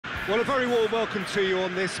Well, a very warm welcome to you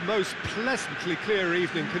on this most pleasantly clear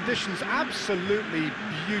evening. Conditions absolutely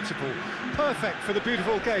beautiful. Perfect for the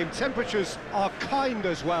beautiful game. Temperatures are kind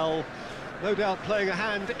as well. No doubt playing a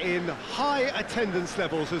hand in high attendance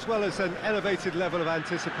levels as well as an elevated level of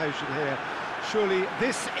anticipation here. Surely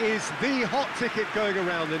this is the hot ticket going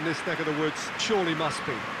around in this neck of the woods. Surely must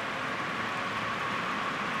be.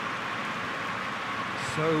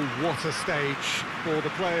 So what a stage for the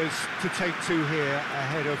players to take to here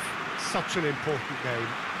ahead of such an important game.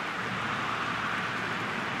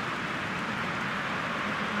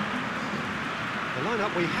 The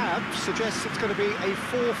lineup we have suggests it's going to be a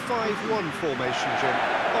 4-5-1 formation, Jim.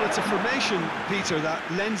 Well, it's a formation, Peter, that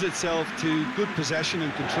lends itself to good possession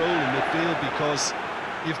and control in midfield because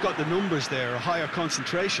you've got the numbers there, a higher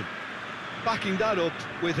concentration. Backing that up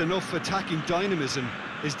with enough attacking dynamism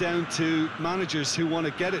is down to managers who want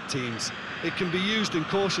to get at teams. It can be used in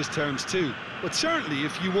cautious terms too, but certainly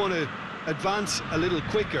if you want to advance a little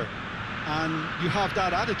quicker and you have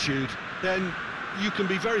that attitude, then you can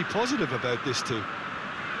be very positive about this too.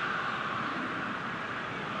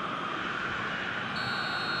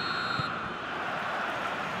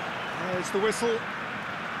 There's the whistle.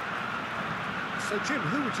 So Jim,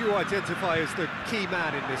 who would you identify as the key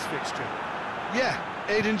man in this fixture? Yeah,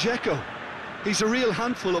 Edin Dzeko. He's a real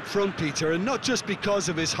handful up front, Peter, and not just because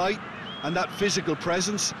of his height and that physical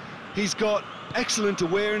presence. He's got excellent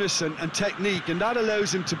awareness and technique, and that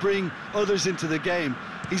allows him to bring others into the game.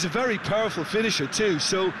 He's a very powerful finisher too,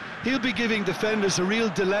 so he'll be giving defenders a real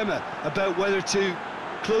dilemma about whether to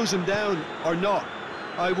close him down or not.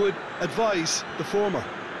 I would advise the former.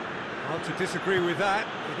 Hard to disagree with that.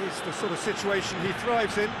 It is the sort of situation he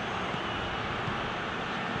thrives in.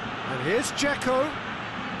 And here's Dzeko.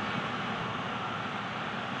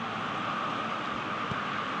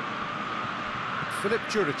 Filip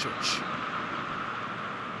Juricic.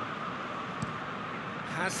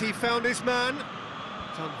 Has he found his man?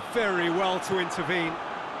 Done very well to intervene.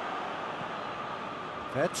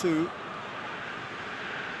 Vertu.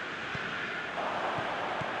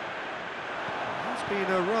 It's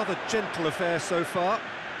been a rather gentle affair so far.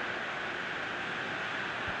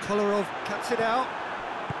 Kolarov cuts it out.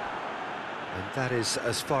 And that is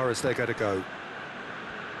as far as they're going to go.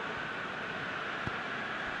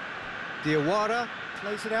 Diawara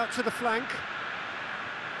plays it out to the flank.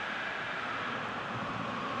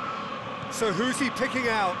 So who's he picking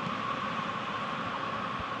out?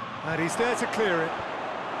 And he's there to clear it.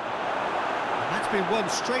 And that's been won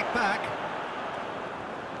straight back.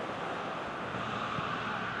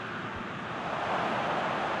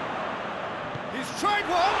 He's tried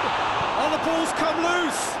one! Oh, the ball's come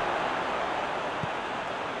loose!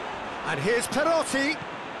 And here's Perotti.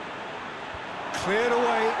 Cleared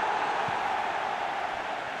away.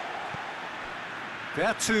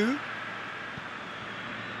 Vertu.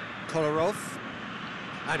 Kolarov.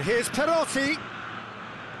 And here's Perotti.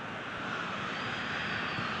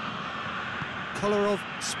 Kolarov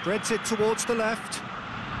spreads it towards the left.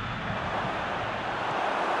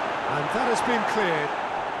 And that has been cleared.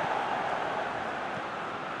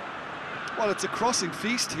 Well, it's a crossing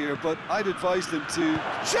feast here, but I'd advise them to...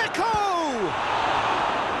 Dzeko!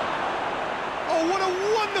 Oh, what a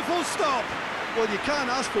wonderful stop! Well, you can't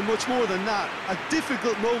ask for much more than that. A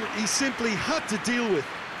difficult moment he simply had to deal with.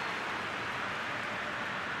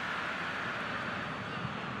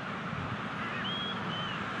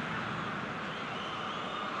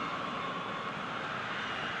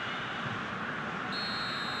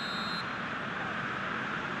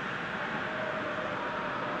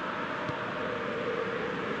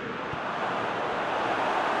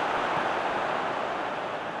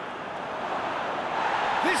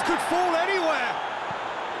 This could fall anywhere!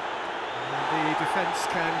 And the defence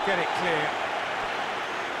can get it clear.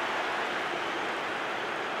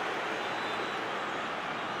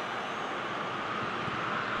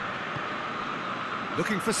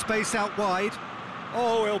 Looking for space out wide.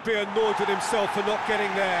 Oh, he'll be annoyed with himself for not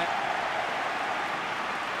getting there.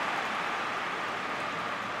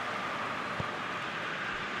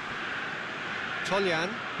 Toljan.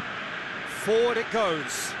 Forward it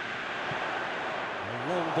goes. A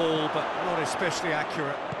long ball, but not especially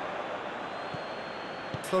accurate.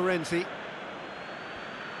 Florenzi.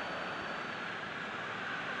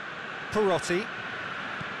 Perotti.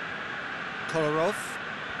 Kolarov.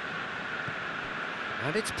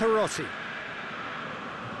 And it's Perotti.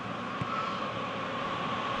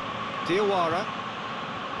 Diawara.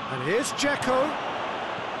 And here's Dzeko.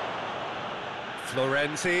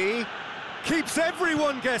 Florenzi. Keeps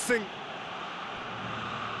everyone guessing.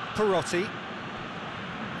 Perotti.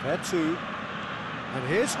 Vertu. And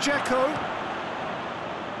here's Dzeko.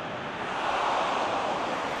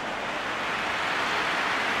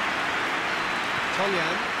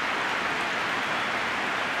 Tolyan.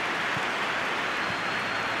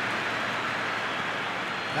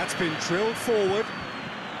 That's been drilled forward.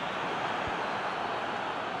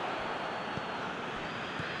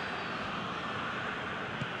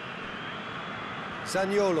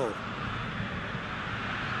 Zaniolo.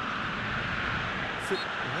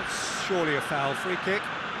 That's surely a foul. Free kick.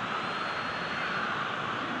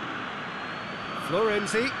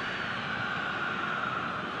 Florenzi.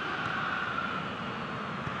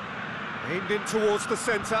 Aimed in towards the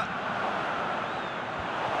centre.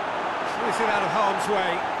 Clears it out of harm's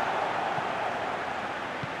way.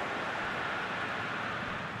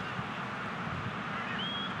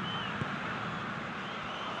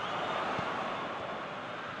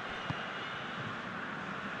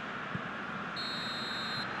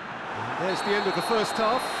 And there's the end of the first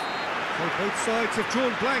half. So both sides have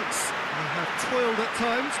drawn blanks. They have toiled at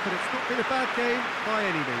times, but it's not been a bad game by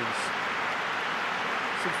any means.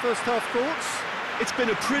 Some first half thoughts? It's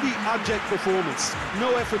been a pretty abject performance.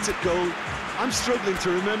 No efforts at goal. I'm struggling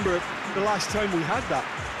to remember the last time we had that.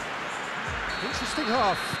 Interesting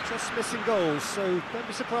half, just missing goals, so don't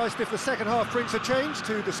be surprised if the second half brings a change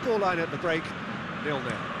to the scoreline at the break,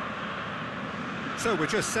 0-0. So we're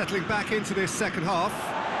just settling back into this second half.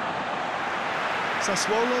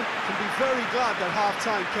 Sassuolo can be very glad that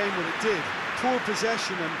half-time came when it did. Poor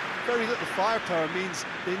possession and very little firepower means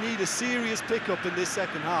they need a serious pick-up in this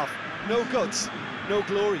second half. No guts, no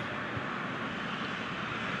glory.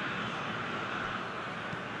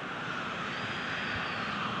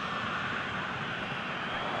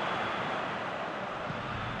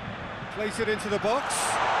 Place it into the box.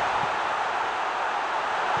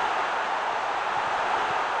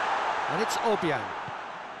 And it's Obiang.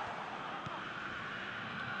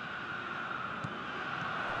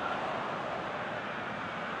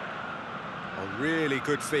 Really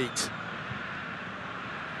good feet.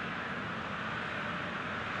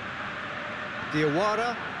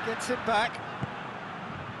 Diawara gets it back.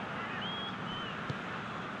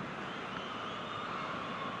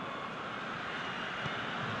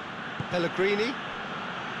 Pellegrini.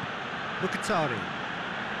 Mkhitaryan.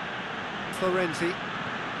 Florenzi.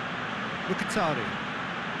 Mkhitaryan.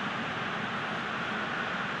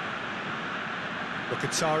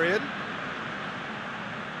 Mkhitaryan.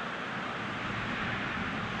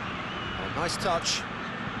 Nice touch.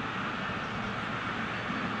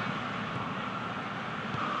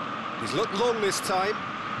 He's looked long this time.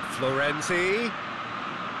 Florenzi.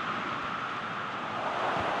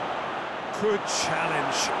 Good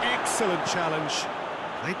challenge. Excellent challenge.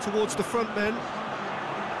 Played towards the front men.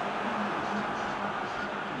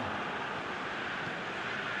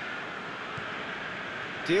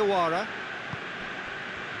 Diawara.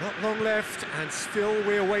 Not long left, and still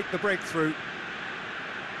we await the breakthrough.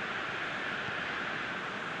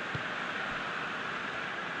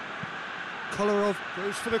 Kolarov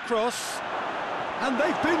goes for the cross, and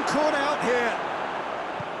they've been caught out here,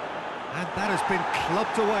 and that has been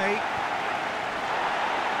clubbed away.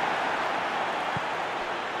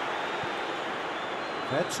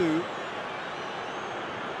 There too.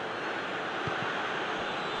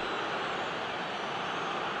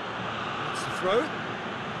 That's the throw.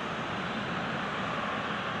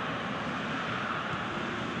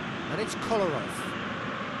 And it's Kolarov.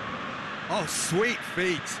 Oh, sweet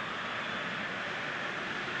feet.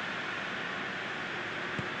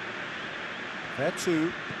 There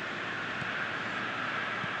too.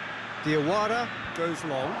 Diawara goes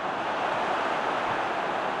long.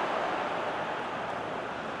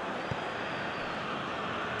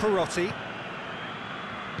 Perotti.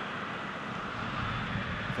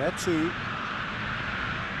 There too.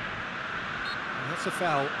 And that's a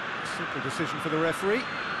foul. Simple decision for the referee.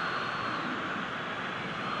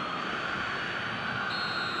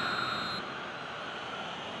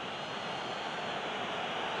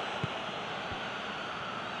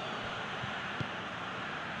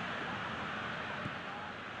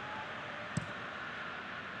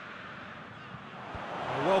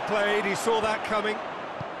 Well played, he saw that coming.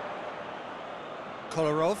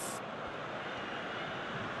 Kolarov.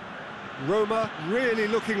 Roma really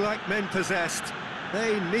looking like men possessed.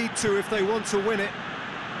 They need to if they want to win it.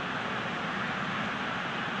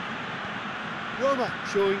 Roma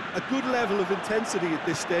showing a good level of intensity at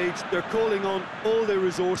this stage. They're calling on all their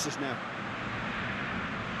resources now.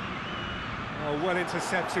 Oh, well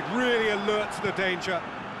intercepted, really alert to the danger.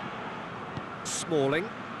 Smalling.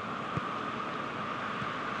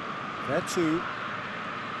 There too.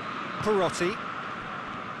 Perotti.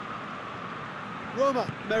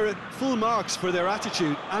 Roma merit full marks for their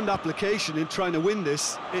attitude and application in trying to win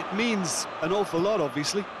this. It means an awful lot,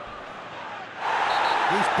 obviously.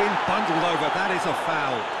 He's been bundled over, that is a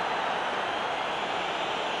foul.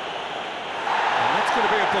 And that's going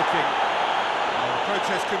to be a booking. Well, the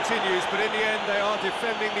protest continues, but in the end they are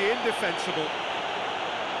defending the indefensible.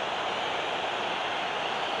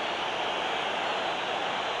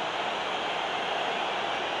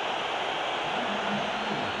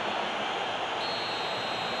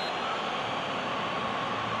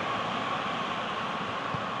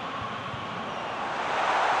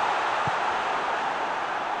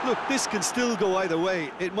 Look, this can still go either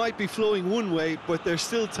way. It might be flowing one way, but there's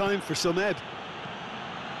still time for some ebb.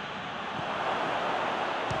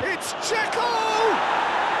 It's Dzeko!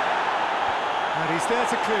 And he's there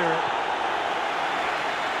to clear it.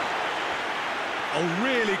 A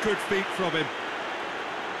really good feat from him.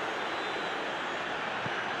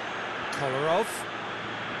 Kolarov.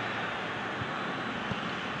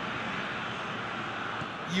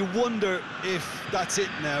 You wonder if that's it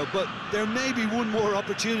now, but there may be one more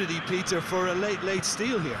opportunity, Peter, for a late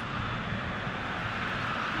steal here.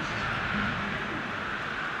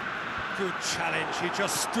 Good challenge, he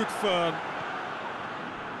just stood firm.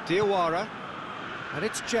 Diawara, and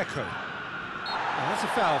it's Dzeko. Oh, that's a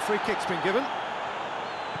foul, free kick's been given.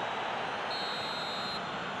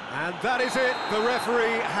 And that is it, the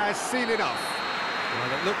referee has seen enough. Well,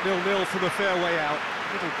 it looked 0-0 from a fair way out.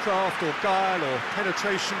 Little craft or guile or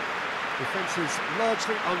penetration. Defence is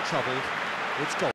largely untroubled. It's goal.